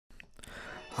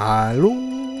Hallo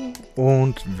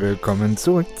und willkommen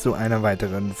zurück zu einer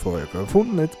weiteren Folge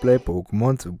von Let's Play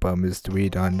Pokémon Super Mystery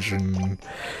Dungeon.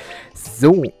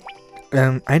 So,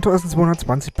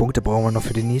 1220 Punkte brauchen wir noch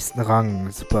für den nächsten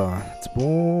Rang. Super.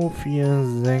 2, 4,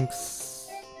 6...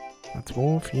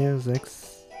 2, 4,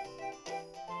 6...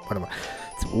 Warte mal.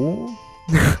 2,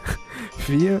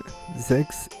 4,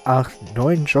 6, 8,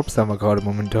 9 Jobs haben wir gerade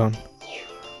momentan.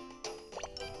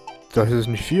 Das ist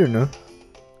nicht viel, ne?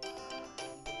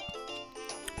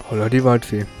 Holla die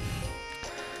Waldfee.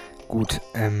 Gut,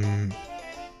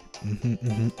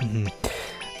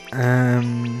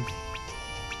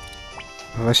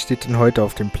 was steht denn heute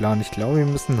auf dem Plan? Ich glaube, wir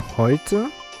müssen heute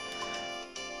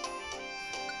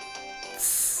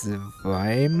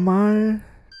zweimal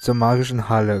zur magischen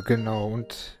Halle, genau,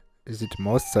 und ihr seht den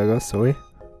Mauszeiger, sorry.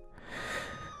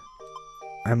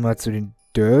 Einmal zu den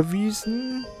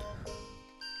Dörrwiesen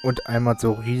und einmal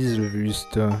zur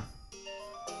Rieselwüste.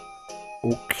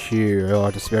 Okay,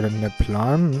 ja, das wäre dann der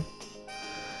Plan.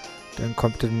 Dann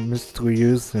kommt das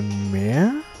mysteriöse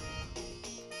Meer.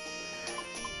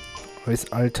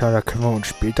 Alter, da können wir uns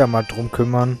später mal drum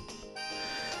kümmern.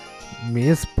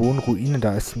 Meeresbodenruine,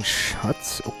 da ist ein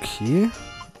Schatz, okay.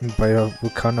 Und bei der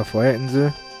Vulkan der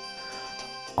Feuerinsel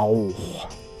auch.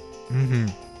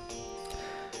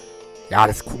 Ja,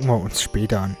 das gucken wir uns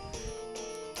später an.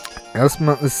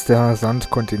 Erstmal ist der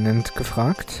Sandkontinent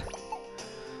gefragt.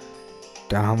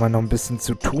 Da haben wir noch ein bisschen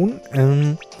zu tun.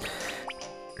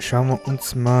 Schauen wir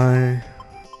uns mal...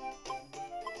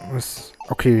 was.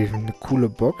 Okay, eine coole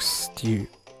Box. Die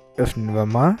öffnen wir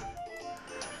mal.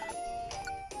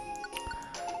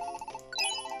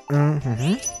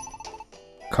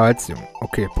 Calcium.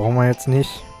 Okay, brauchen wir jetzt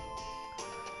nicht.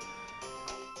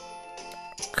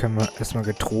 Können wir erstmal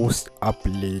getrost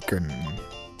ablegen.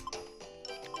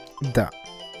 Da.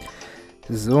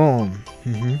 So.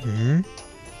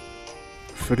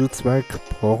 Viertelzweig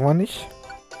brauchen wir nicht.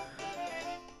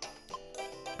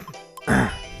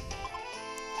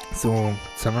 So,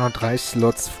 jetzt haben wir noch 3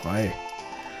 Slots frei.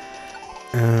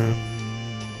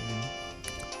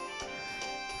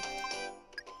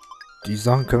 Die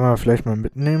Sachen können wir vielleicht mal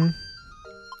mitnehmen.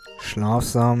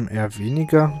 Schlafsamen eher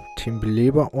weniger.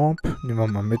 Teambeleber-Orb nehmen wir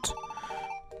mal mit.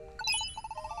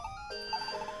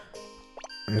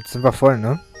 Und jetzt sind wir voll,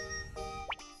 ne?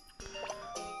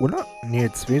 Oder?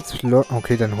 Ne, 2 Slots.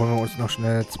 Okay, dann holen wir uns noch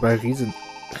schnell 2 Riesen...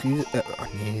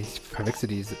 nee, ich verwechsel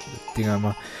diese Dinger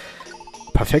immer.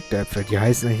 Perfekte Äpfel. Die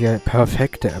heißen hier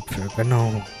perfekte Äpfel.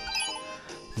 Genau.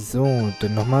 So,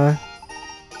 dann nochmal.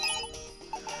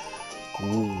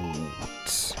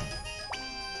 Gut.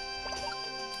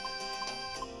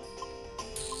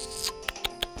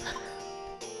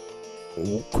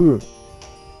 Okay.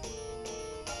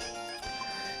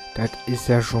 Das ist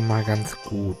ja schon mal ganz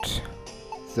gut.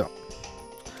 So.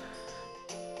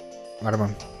 Warte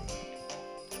mal.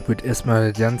 Ich würde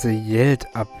erstmal das ganze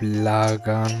Geld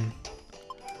ablagern.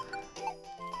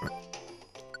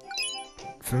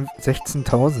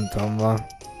 16.000 haben wir.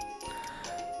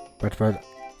 Was wir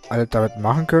alles damit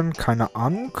machen können, keine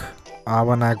Ahnung.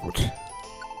 Aber na gut.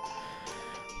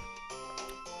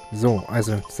 So,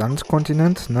 also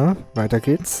Sandkontinent, ne? Weiter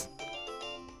geht's.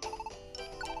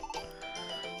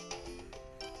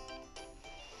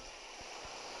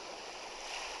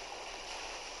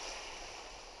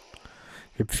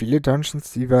 Es gibt viele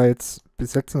Dungeons, die wir jetzt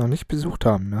bis jetzt noch nicht besucht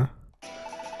haben, ne?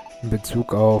 In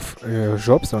Bezug auf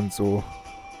Jobs und so.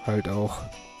 Halt auch.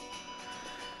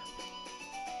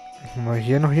 Haben wir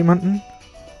hier noch jemanden?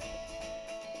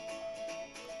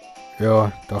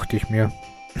 Ja, dachte ich mir.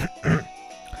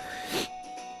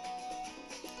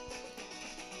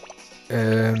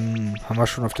 Haben wir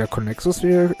schon auf der Connexus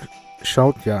wieder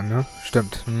geschaut? Ja, ne?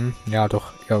 Stimmt. Ja,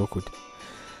 doch. Ja, gut.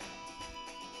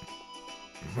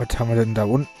 Was haben wir denn da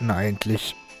unten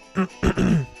eigentlich?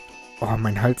 Oh,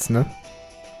 mein Hals, ne?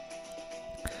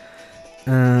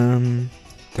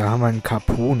 Da haben wir einen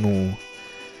Capono.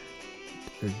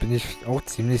 Bin ich auch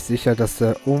ziemlich sicher, dass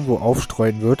der irgendwo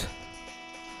aufstreuen wird.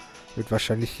 Wird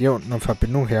wahrscheinlich hier unten eine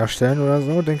Verbindung herstellen oder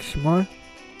so, denke ich mal.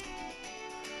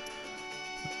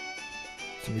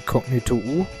 Inkognito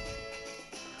U.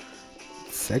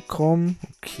 Zekrom,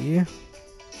 okay.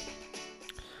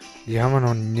 Hier haben wir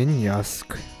noch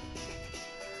Ninjask.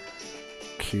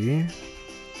 Okay.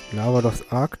 Lavados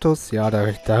Arctos. Ja,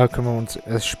 da kümmern wir uns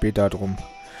erst später drum.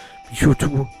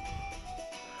 Mewtwo.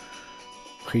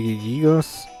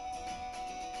 Regigigas.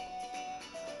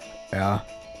 Ja.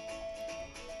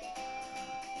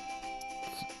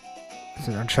 Es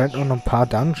sind anscheinend auch noch ein paar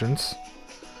Dungeons,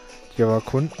 die wir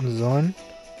erkunden sollen.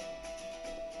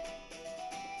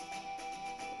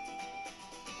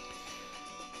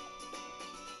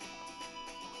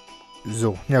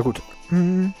 So, ja gut.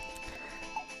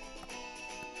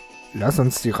 Lass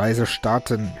uns die Reise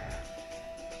starten.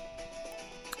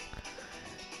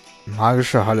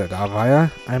 Magische Halle, da war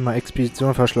ja einmal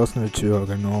Expedition verschlossene Tür,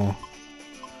 genau.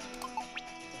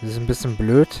 Das ist ein bisschen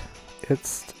blöd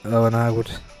jetzt, aber na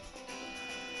gut.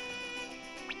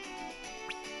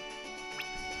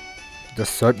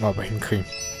 Das sollten wir aber hinkriegen.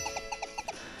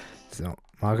 So,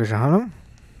 magische Halle.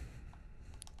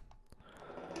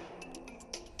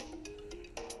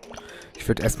 Ich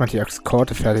würde erstmal die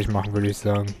Eskorte fertig machen, würde ich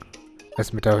sagen.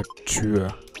 Erst mit der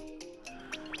Tür.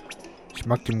 Ich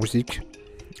mag die Musik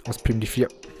aus PMD4.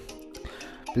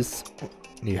 Bis...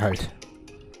 Nee, halt.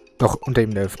 Doch, unter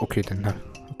dem 11. Okay, dann...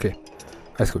 Okay.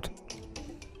 Alles gut.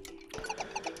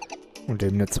 Unter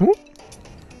dem 2.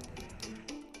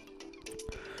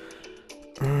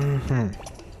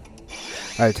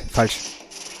 Halt, falsch.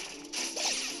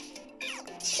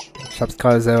 Ich hab's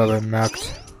gerade selber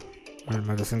bemerkt. Warte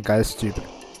mal, das ist ein Geisttyp.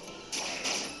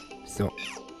 So.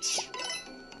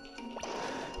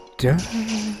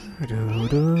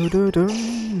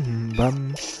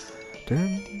 Bam.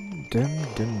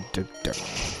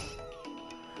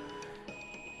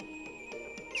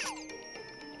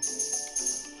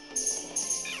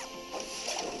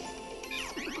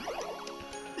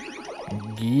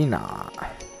 Gina.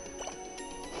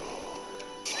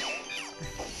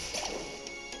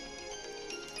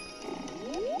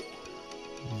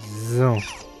 So.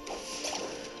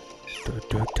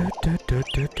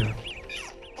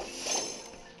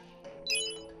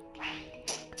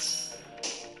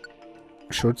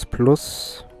 Schutz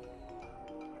plus.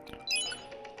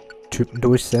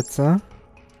 Typendurchsetzer.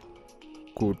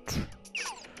 Gut.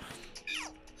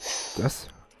 Das?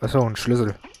 Achso, ein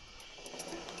Schlüssel.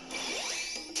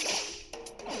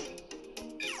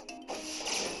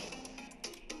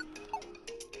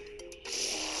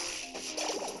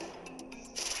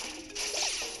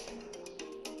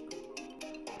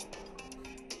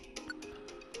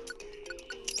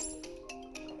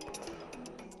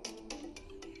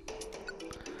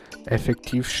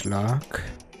 Effektivschlag.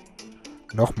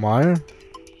 Nochmal.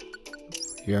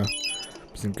 Hier. Ein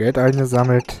bisschen Geld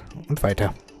eingesammelt. Und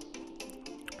weiter.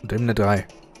 Und eben eine 3.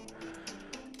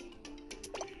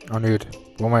 Oh ne,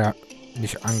 wollen wir ja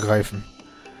nicht angreifen.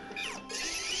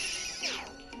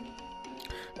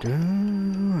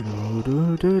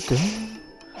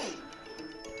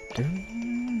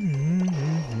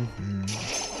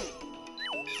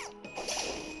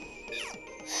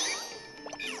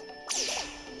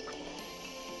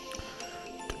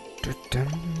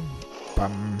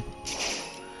 Bam.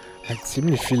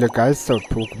 Ziemlich viele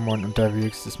Geister-Pokémon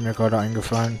unterwegs, ist mir gerade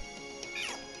eingefallen.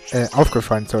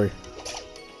 Aufgefallen, sorry.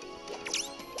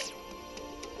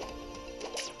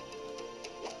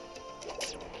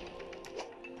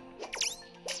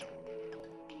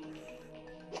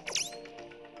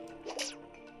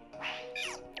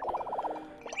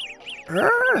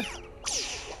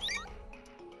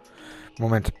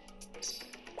 Moment.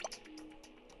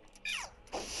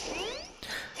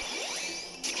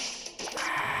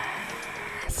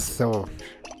 So.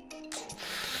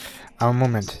 Aber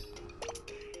Moment.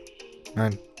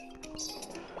 Nein.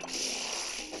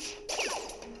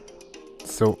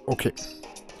 So, okay.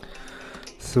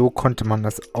 So konnte man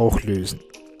das auch lösen.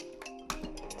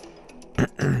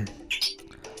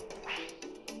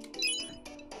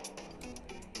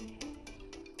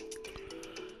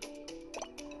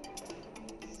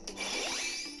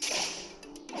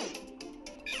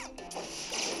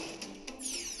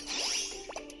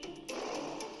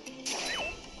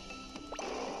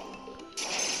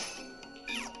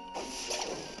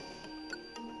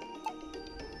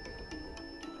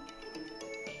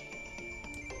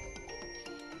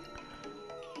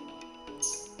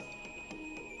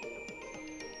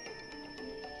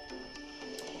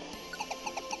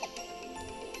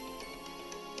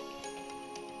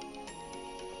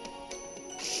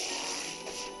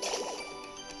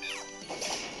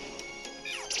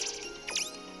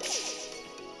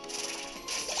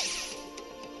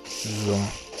 So.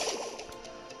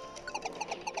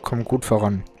 Komm gut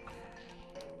voran.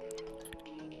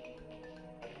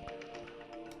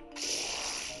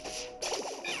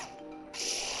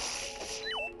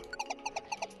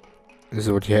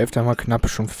 So, die Hälfte haben wir knapp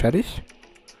schon fertig.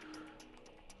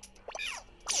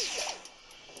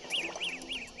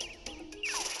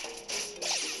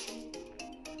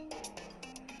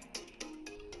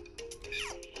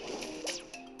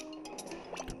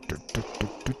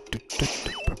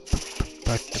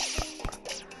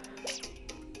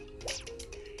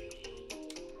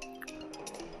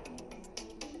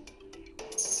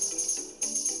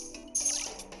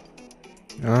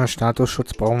 Ja,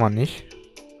 Statusschutz brauchen wir nicht.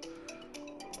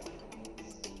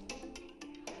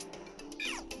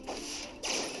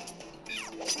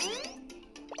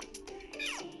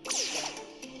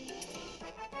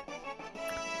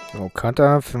 So,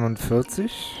 Kata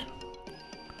 45.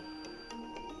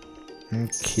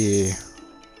 Okay.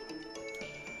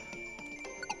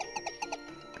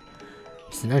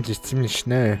 Die sind eigentlich ziemlich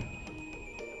schnell.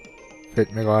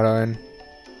 Fällt mir gerade ein.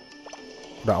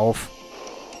 Oder auf.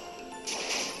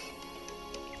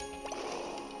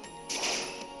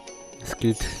 Es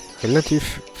geht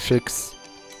relativ fix.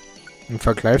 Im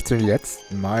Vergleich zu den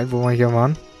letzten Mal, wo wir hier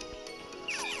waren.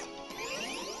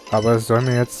 Aber es soll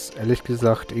mir jetzt ehrlich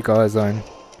gesagt egal sein.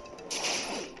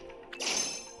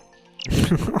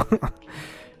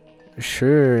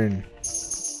 Schön.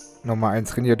 Nochmal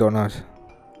eins reingedonnert.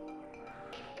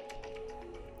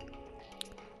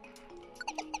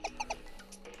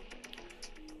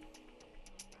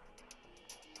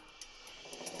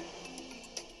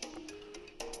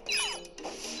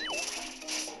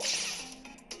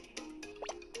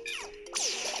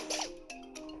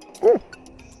 Oh.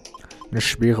 Eine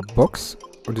schwere Box.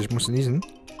 Und ich muss niesen.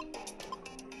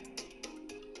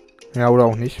 Ja, oder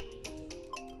auch nicht.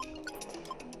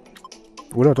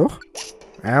 Oder doch?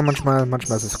 Ja, manchmal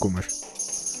ist es komisch.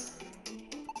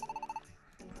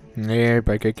 Nee,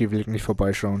 bei Geki will ich nicht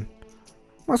vorbeischauen.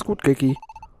 Mach's gut, Geki.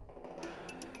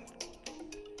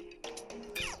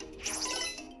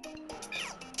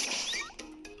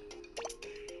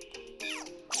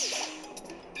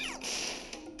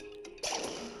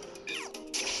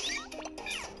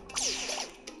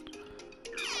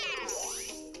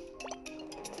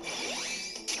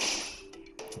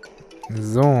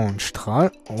 So, ein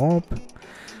Strahlorb.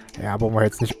 Ja, brauchen wir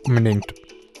jetzt nicht unbedingt.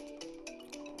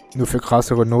 Nur für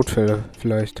krassere Notfälle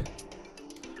vielleicht.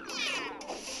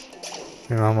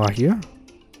 Den haben wir hier.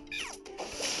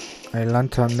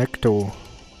 Eilanta Necto.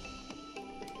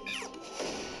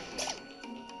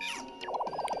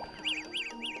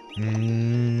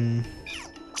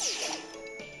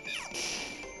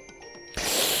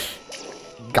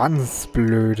 Ganz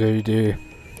blöde Idee.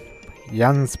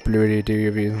 Ganz blöde Idee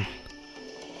gewesen.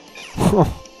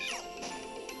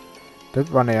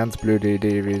 Das war eine ganz blöde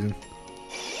Idee gewesen.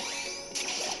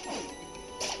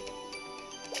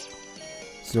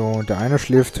 So, der eine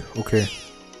schläft. Okay.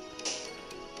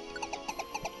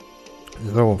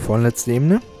 So, vorletzte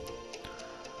Ebene.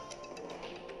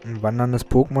 Ein wanderndes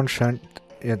Pokémon scheint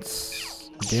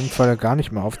jetzt in dem Fall gar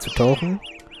nicht mehr aufzutauchen.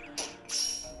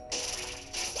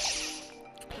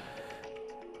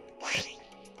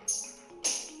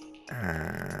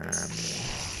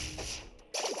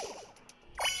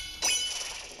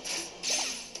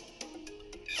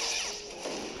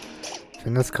 Ich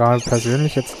finde es gerade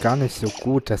persönlich jetzt gar nicht so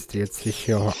gut, dass die jetzt sich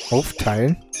hier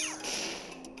aufteilen.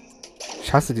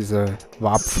 Ich hasse diese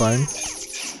Warp-Fallen.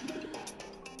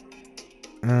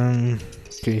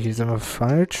 Okay, hier sind wir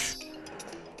falsch.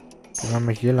 Gehen wir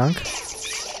mal hier lang.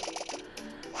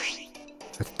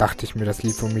 Jetzt dachte ich mir, dass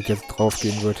Lied von mir jetzt drauf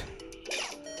gehen wird.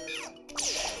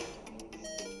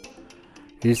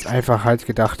 Wie ich es einfach halt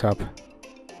gedacht habe.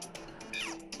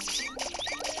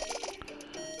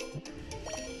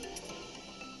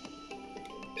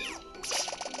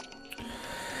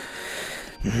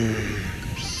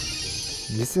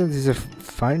 Siehst du, diese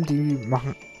Fallen, die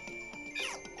machen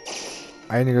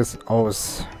einiges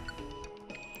aus.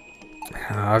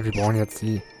 Ja, wir brauchen jetzt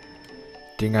die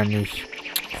Dinger nicht.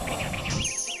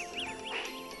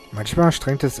 Manchmal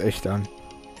strengt es echt an.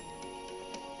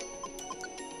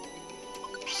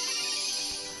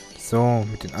 So,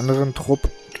 mit den anderen Trupp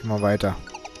gehen wir weiter.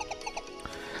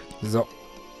 So.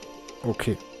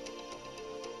 Okay.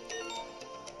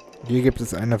 Hier gibt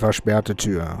es eine versperrte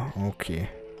Tür. Okay.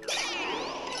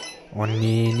 Oh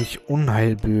nee, nicht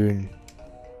Unheilböen.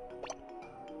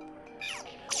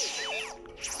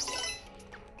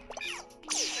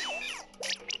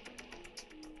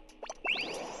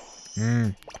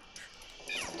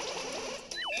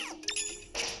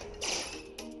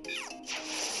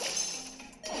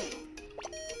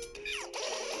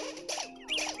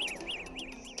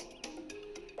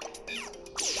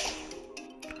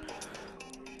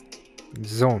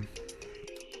 So.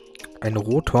 Ein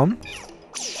Rotom.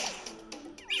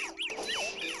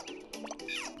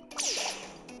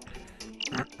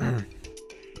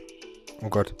 Oh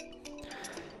Gott.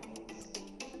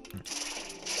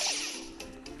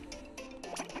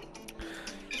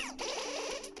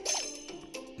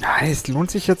 Ja, es lohnt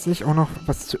sich jetzt nicht auch noch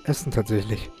was zu essen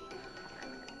tatsächlich.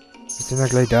 Wir sind ja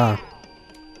gleich da.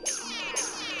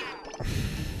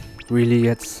 Really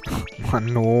jetzt? Mann,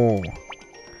 no.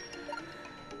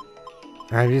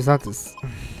 Ja, wie gesagt, es...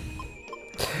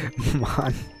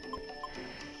 Mann.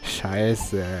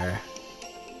 Scheiße.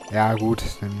 Ja, gut,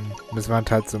 dann müssen wir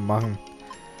halt so machen.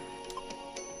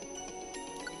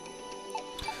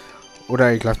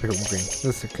 Oder ich lasse mich umbringen.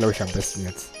 Das ist, glaube ich, am besten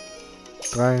jetzt.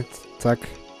 3, zack.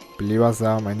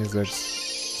 Belebersamen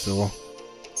eingesetzt. So.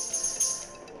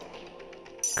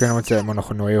 Können wir uns ja immer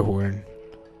noch neue holen.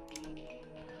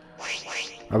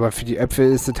 Aber für die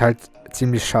Äpfel ist es halt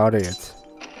ziemlich schade jetzt.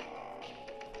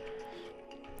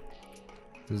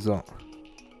 So.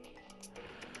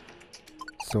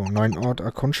 So, neuen Ort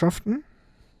erkundschaften.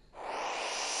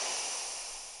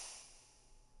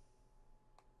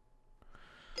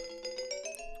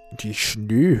 Die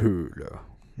Schneehöhle.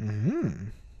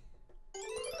 Mhm.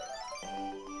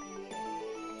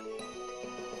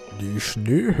 Die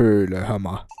Schneehöhle,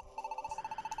 Hammer.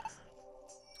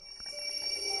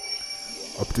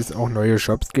 Ob das auch neue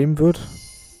Shops geben wird?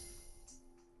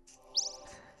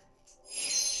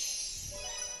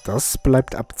 Das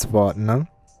bleibt abzuwarten, ne?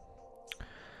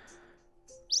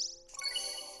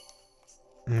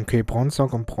 Okay,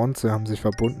 Bronzestock und Bronze haben sich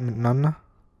verbunden miteinander.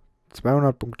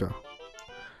 200 Punkte.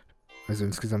 Also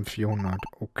insgesamt 400.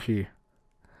 Okay.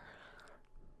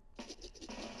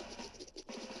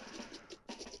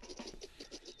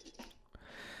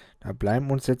 Da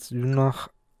bleiben uns jetzt nur noch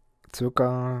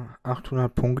circa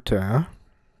 800 Punkte, ja?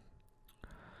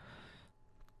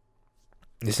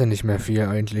 Ist ja nicht mehr viel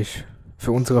eigentlich.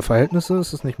 Für unsere Verhältnisse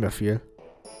ist es nicht mehr viel.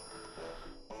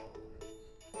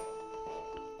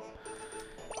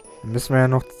 Dann müssen wir ja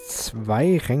noch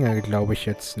 2 Ränge, glaube ich,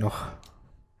 jetzt noch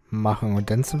machen. Und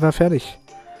dann sind wir fertig.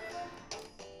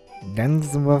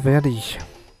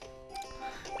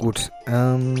 Gut,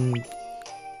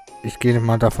 ich gehe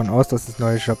mal davon aus, dass es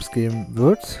neue Shops geben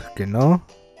wird. Genau.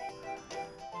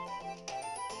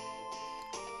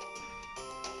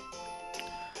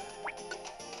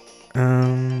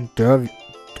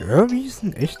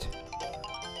 Dörrwiesen? Echt?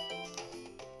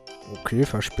 Okay,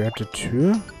 versperrte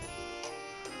Tür.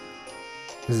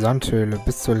 Sandhöhle.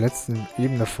 Bis zur letzten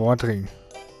Ebene vordringen.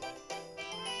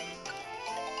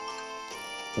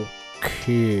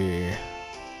 Okay.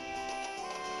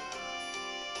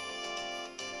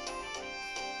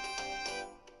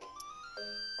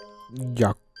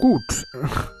 Ja, gut.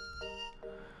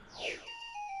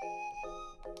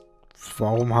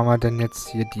 Warum haben wir denn jetzt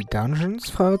hier die Dungeons?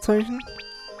 Fragezeichen.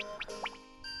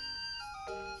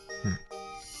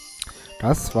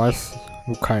 Das weiß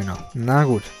nur keiner. Na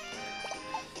gut.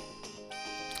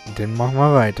 Dann machen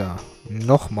wir weiter.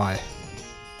 Nochmal.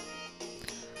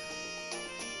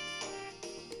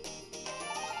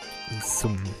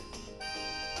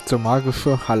 Zur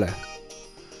magischen Halle.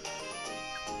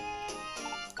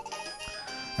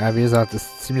 Ja, wie gesagt,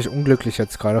 ist ziemlich unglücklich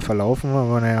jetzt gerade verlaufen,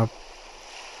 aber naja.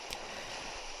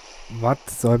 Was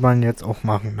soll man jetzt auch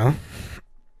machen, ne?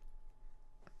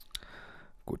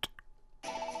 Gut.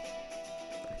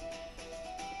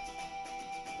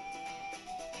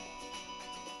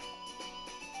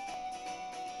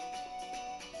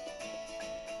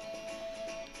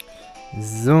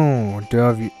 So,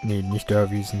 nee, nicht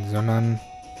Dörrwiesen, sondern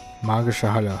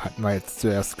magische Halle hatten wir jetzt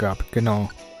zuerst gehabt, genau.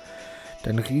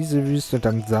 Dann Riesewüste,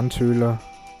 dann Sandhöhle.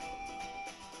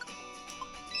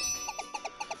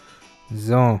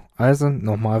 So, also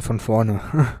nochmal von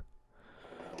vorne.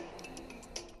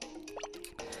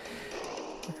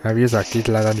 Ja, wie gesagt, geht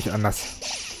leider nicht anders.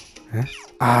 Hä?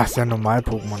 Ah, ist ja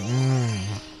Normal-Pokémon.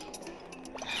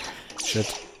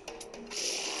 Shit.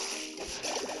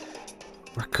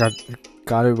 Ich hab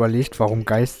gerade überlegt, warum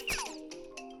Geist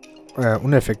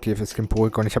uneffektiv ist im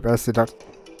Pokémon. Ich habe erst gedacht,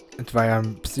 es war ja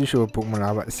ein Psycho-Pokémon,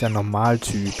 aber ist ja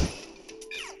Normaltyp.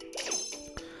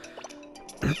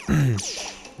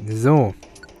 So.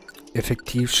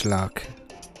 Effektivschlag.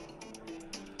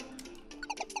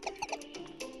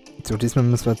 So, diesmal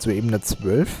müssen wir zur Ebene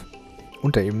 12.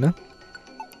 Unterebene.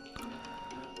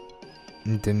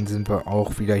 Und dann sind wir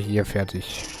auch wieder hier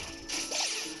fertig.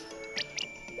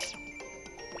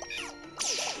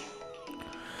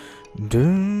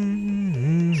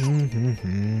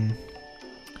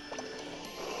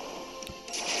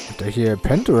 Hat der hier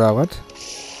pennt oder was?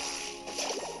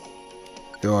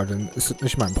 Ja, dann ist das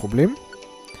nicht mein Problem.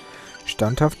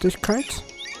 Standhaftigkeit.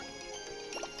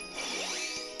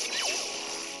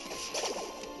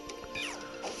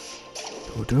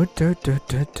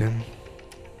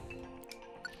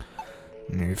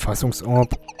 Nee,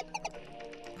 Fassungsorb.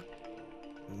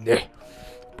 Nee,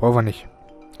 brauchen wir nicht.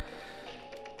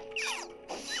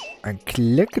 Ein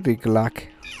Kleckeriglack.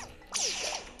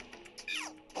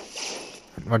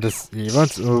 Hat man das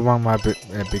jeweils irgendwann mal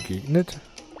begegnet?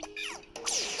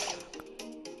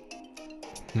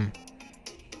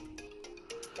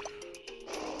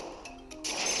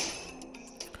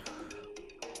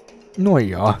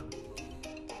 Naja.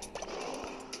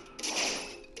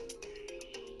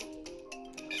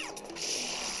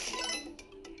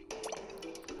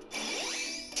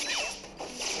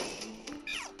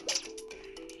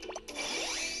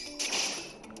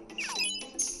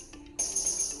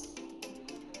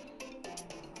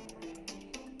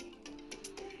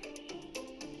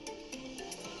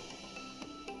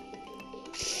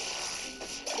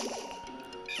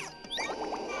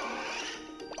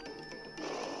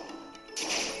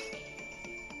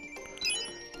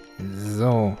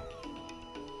 So.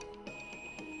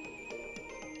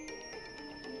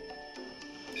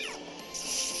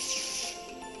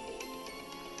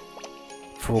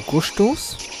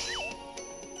 Fokusstoß.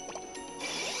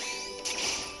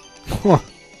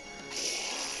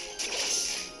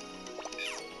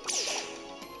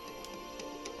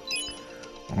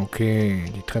 Okay,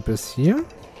 die Treppe ist hier.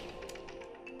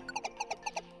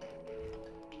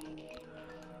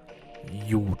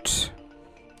 Gut.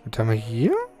 Was haben wir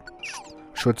hier?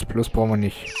 Schutz plus brauchen wir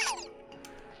nicht.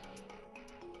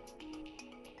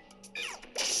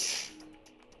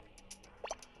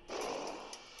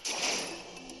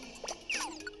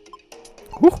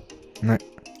 Huch. Nein.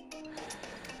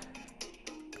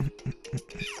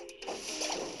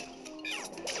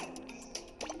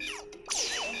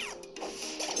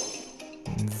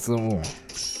 So.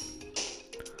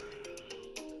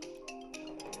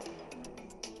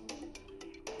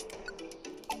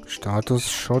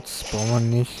 Statusschutz brauchen wir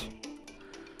nicht.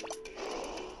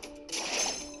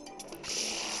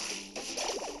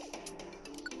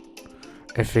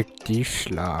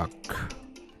 Effektivschlag.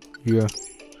 Hier.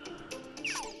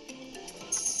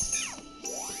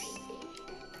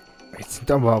 Jetzt sind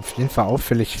aber auf jeden Fall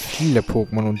auffällig viele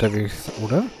Pokémon unterwegs,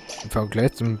 oder? Im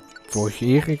Vergleich zum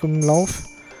vorherigen Lauf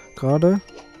gerade.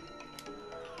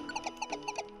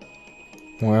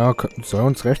 Naja, soll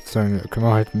uns recht sein. Können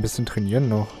wir halt ein bisschen trainieren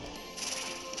noch.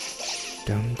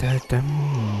 Dum, dum,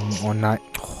 dum. Oh nein.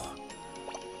 Oh.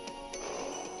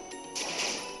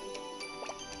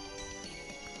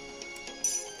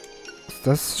 Ist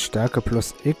das Stärke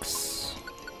plus X?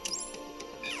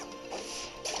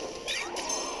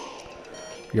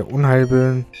 Ja,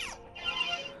 Unheilbillen.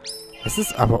 Es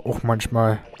ist aber auch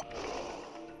manchmal...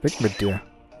 Weg mit dir.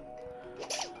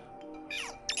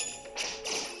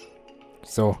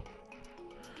 So.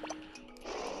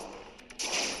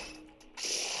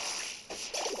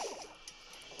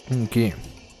 Okay.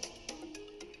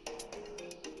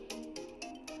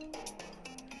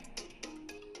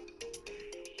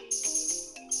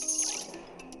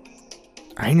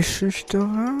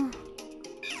 Einschüchterer?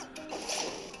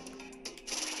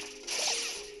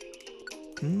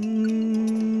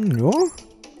 Ja.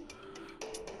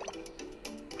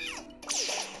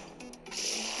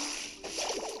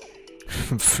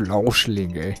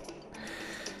 Flauschling, ey.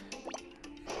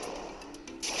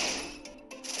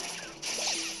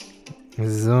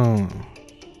 So.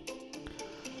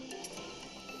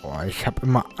 Boah, ich habe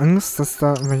immer Angst, dass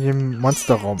da irgendwie ein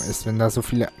Monsterraum ist, wenn da so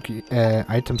viele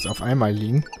Items auf einmal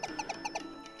liegen.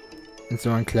 In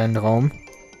so einem kleinen Raum.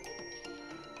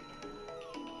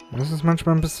 Das ist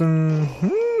manchmal ein bisschen...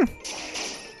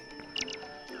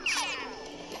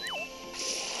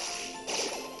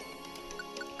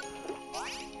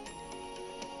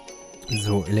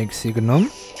 So, Elixier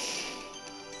genommen.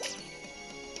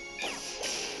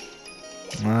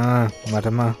 Ah, warte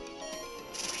mal.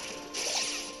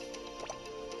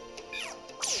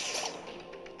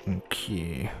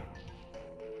 Okay.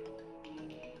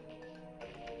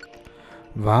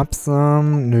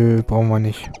 Wabsam? Nö, brauchen wir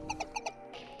nicht.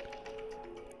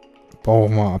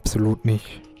 Brauchen wir absolut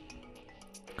nicht.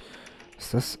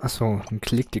 Ist das? Achso, ein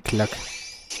Klick, die Klack.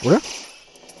 Oder?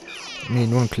 Nee,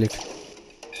 nur ein Klick.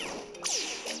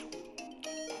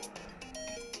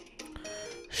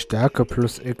 Stärke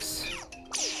plus X.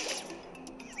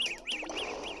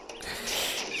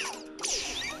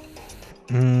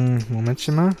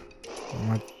 Momentchen mal.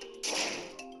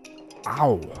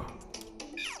 Au.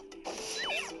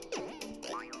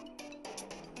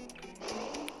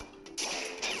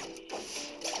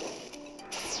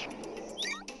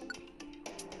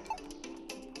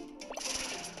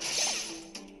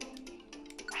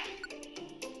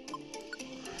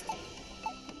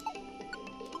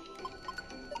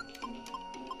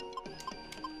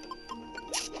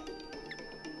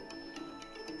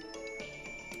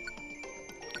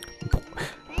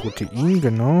 Protein,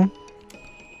 genau.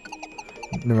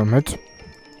 Nehmen wir mit.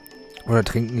 Oder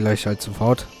trinken gleich halt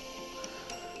sofort.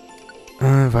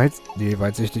 Nee,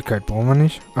 Weitsichtigkeit brauchen wir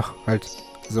nicht. Ach, halt.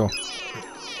 So.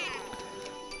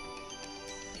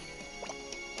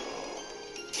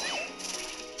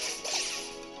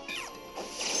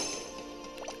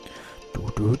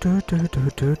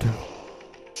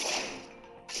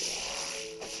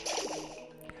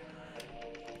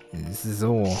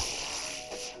 So.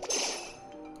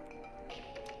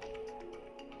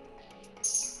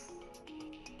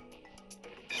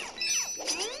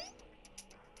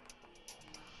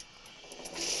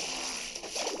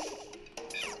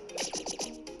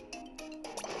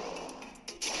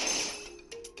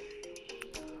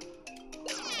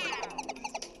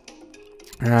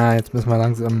 Ja, jetzt müssen wir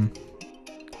langsam...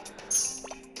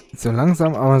 So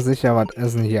langsam, aber sicher was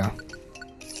essen hier.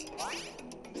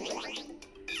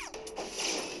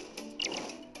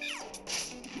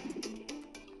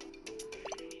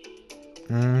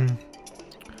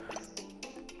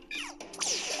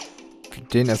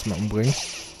 Den erstmal umbringen.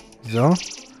 So.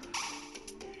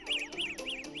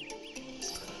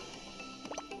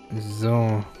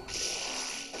 So.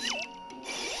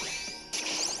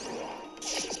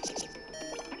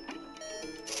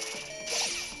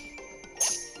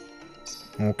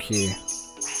 Okay.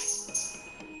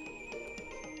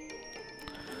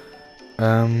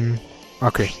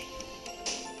 Okay.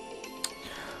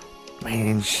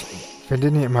 Mensch, wenn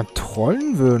die nicht immer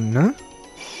trollen würden, ne?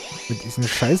 Mit diesen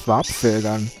scheiß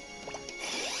Warpfeldern.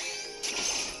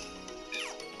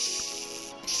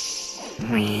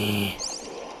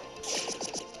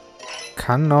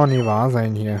 Kann doch nicht wahr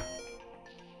sein hier.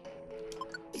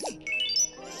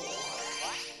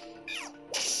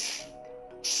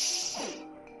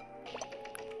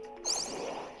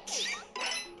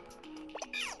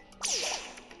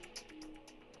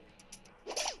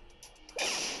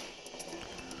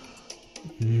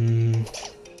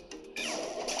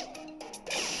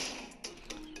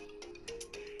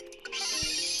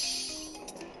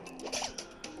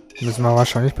 Müssen wir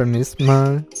wahrscheinlich beim nächsten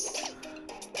Mal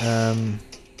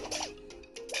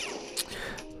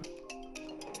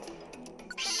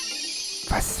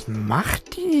was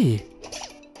macht die?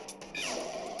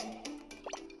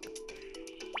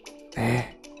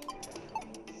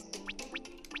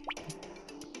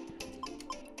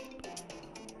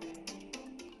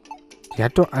 Die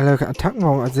hat doch alle Attacken,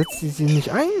 warum setzt sie sie nicht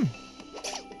ein?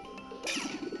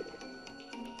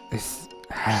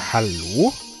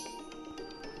 Hallo?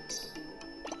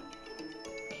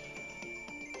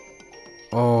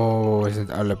 Oh, wir sind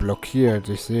alle blockiert.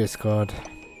 Ich sehe es gerade.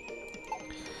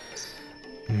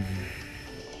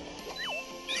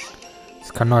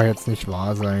 Das kann doch jetzt nicht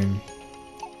wahr sein.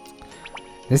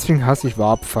 Deswegen hasse ich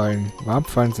Warpfallen.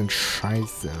 Warpfallen sind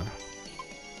scheiße.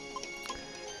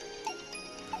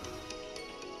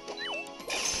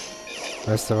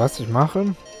 Weißt du, was ich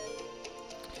mache?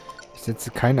 Ich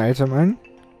setze kein Item ein.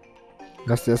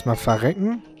 Lass die erstmal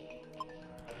verrecken.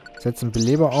 Setze einen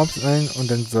Beleber-Orbs ein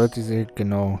und dann sollte sie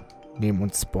genau neben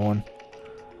uns spawnen.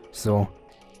 So.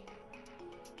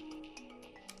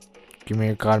 Geh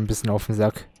mir gerade ein bisschen auf den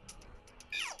Sack.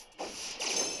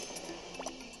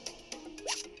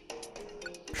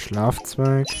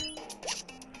 Schlafzweig.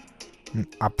 Ein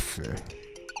Apfel.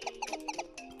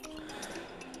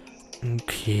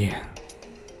 Okay.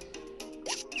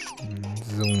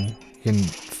 So. Hier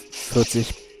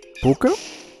 40 Poké.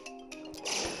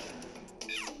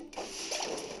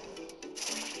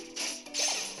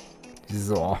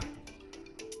 So.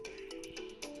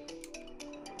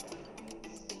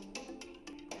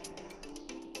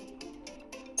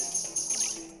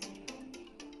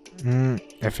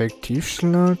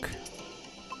 Effektivschlag.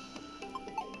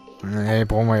 Nee,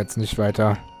 brauchen wir jetzt nicht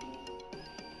weiter.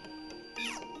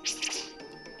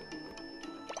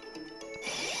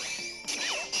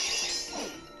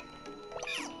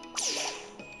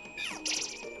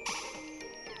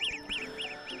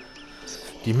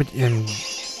 Die mit ihren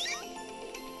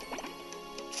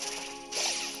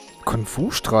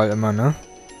Konfusstrahl immer, ne?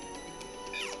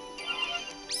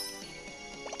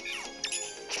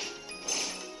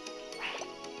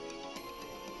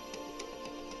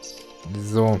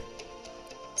 So.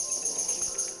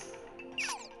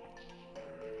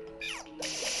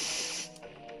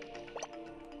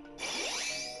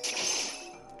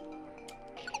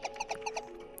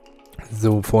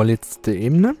 So, vorletzte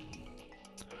Ebene.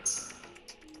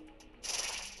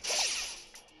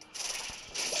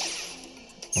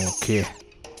 Okay.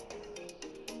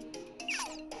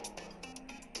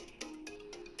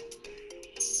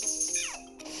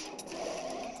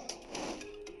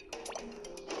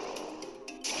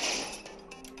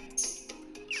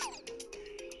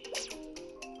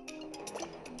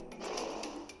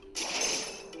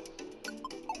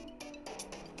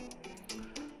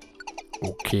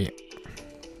 Okay.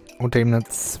 Unter Ebene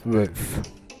 12.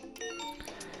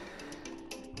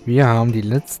 Wir haben die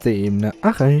letzte Ebene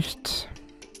erreicht.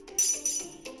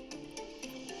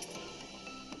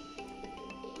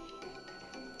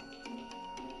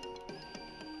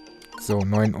 So,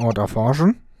 neuen Ort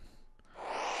erforschen.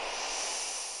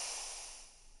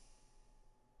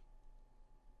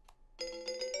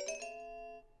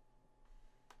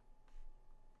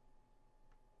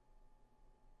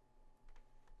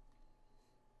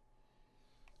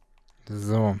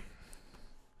 So.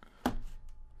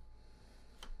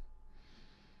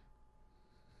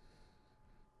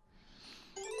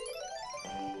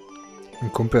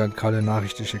 Ein Kumpel hat gerade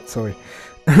Nachricht geschickt, sorry.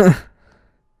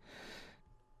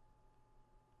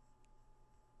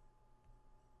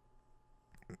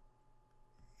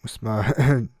 Muss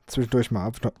mal zwischendurch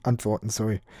mal antworten,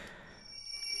 sorry.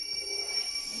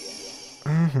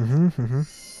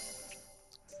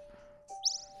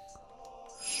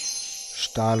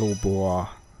 Stalobor.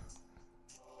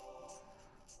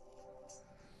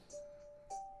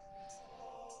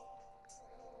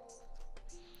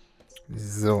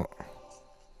 So.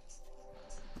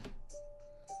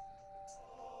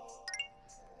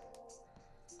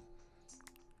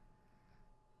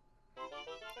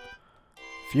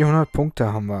 ...400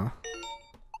 Punkte haben wir.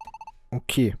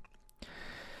 Okay.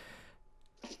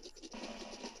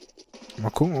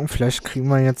 Mal gucken, vielleicht kriegen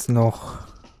wir jetzt noch...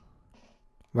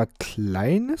 was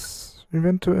Kleines,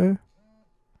 eventuell.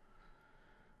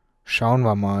 Schauen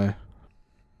wir mal.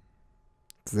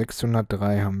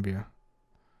 603 haben wir.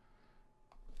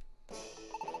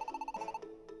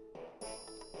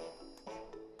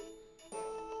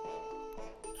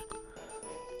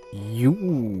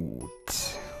 Gut.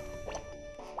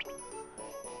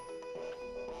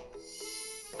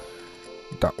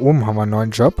 Da oben haben wir einen neuen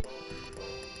Job.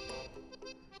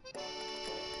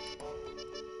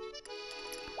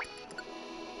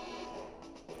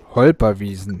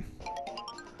 Holperwiesen.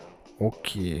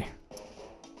 Okay.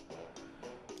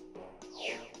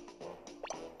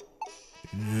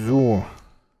 So.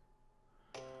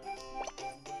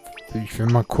 Ich will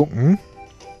mal gucken.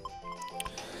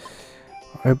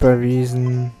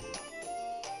 Holperwiesen.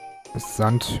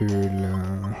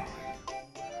 Sandhöhle.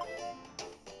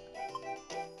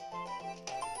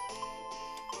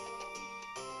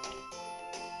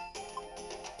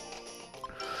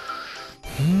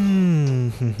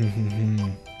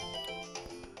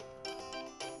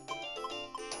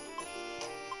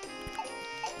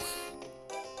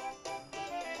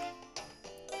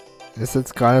 Das ist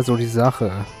jetzt gerade so die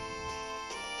Sache.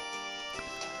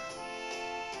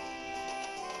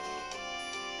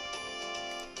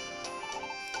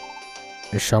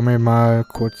 Ich schaue mir mal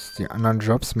kurz die anderen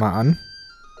Jobs mal an.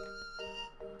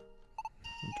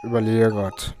 Und überlege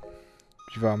gerade,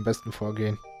 wie wir am besten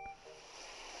vorgehen.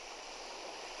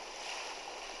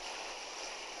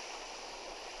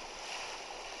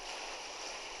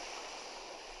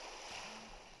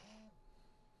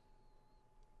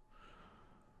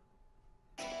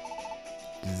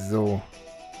 So.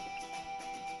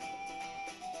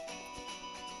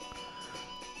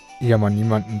 Hier haben wir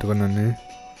niemanden drinnen, ne?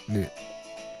 Nee.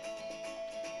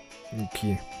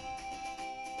 Okay.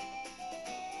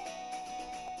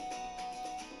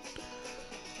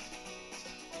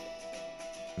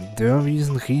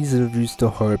 Dörrwiesen,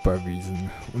 Rieselwüste,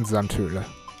 Holperwiesen und Sandhöhle.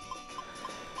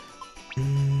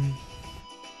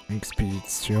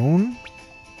 Expedition.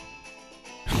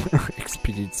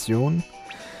 Expedition.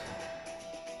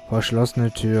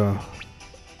 Verschlossene Tür.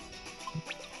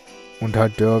 Und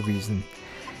halt Dörrwiesen.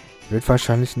 Wird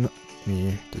wahrscheinlich...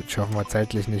 Nee, das schaffen wir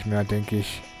zeitlich nicht mehr, denke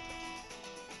ich.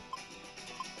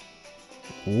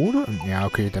 Oder? Ja,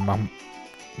 okay, dann machen...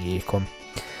 Nee, komm.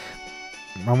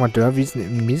 Machen wir Dörrwiesen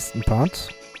im nächsten Part.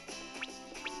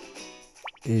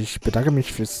 Ich bedanke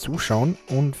mich fürs Zuschauen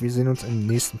und wir sehen uns im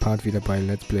nächsten Part wieder bei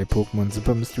Let's Play Pokémon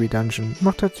Super Mystery Dungeon.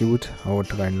 Macht das gut,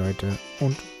 haut rein, Leute,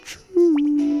 und